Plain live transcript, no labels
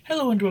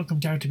Hello and welcome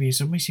to How to Be a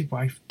Submissive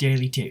Wife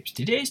Daily Tips.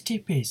 Today's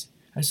tip is,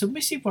 a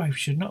submissive wife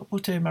should not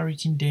put her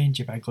marriage in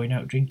danger by going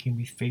out drinking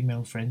with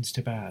female friends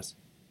to bars.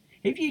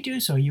 If you do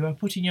so, you are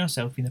putting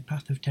yourself in the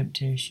path of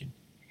temptation.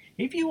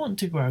 If you want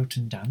to go out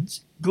and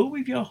dance, go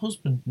with your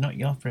husband, not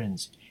your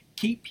friends.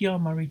 Keep your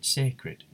marriage sacred.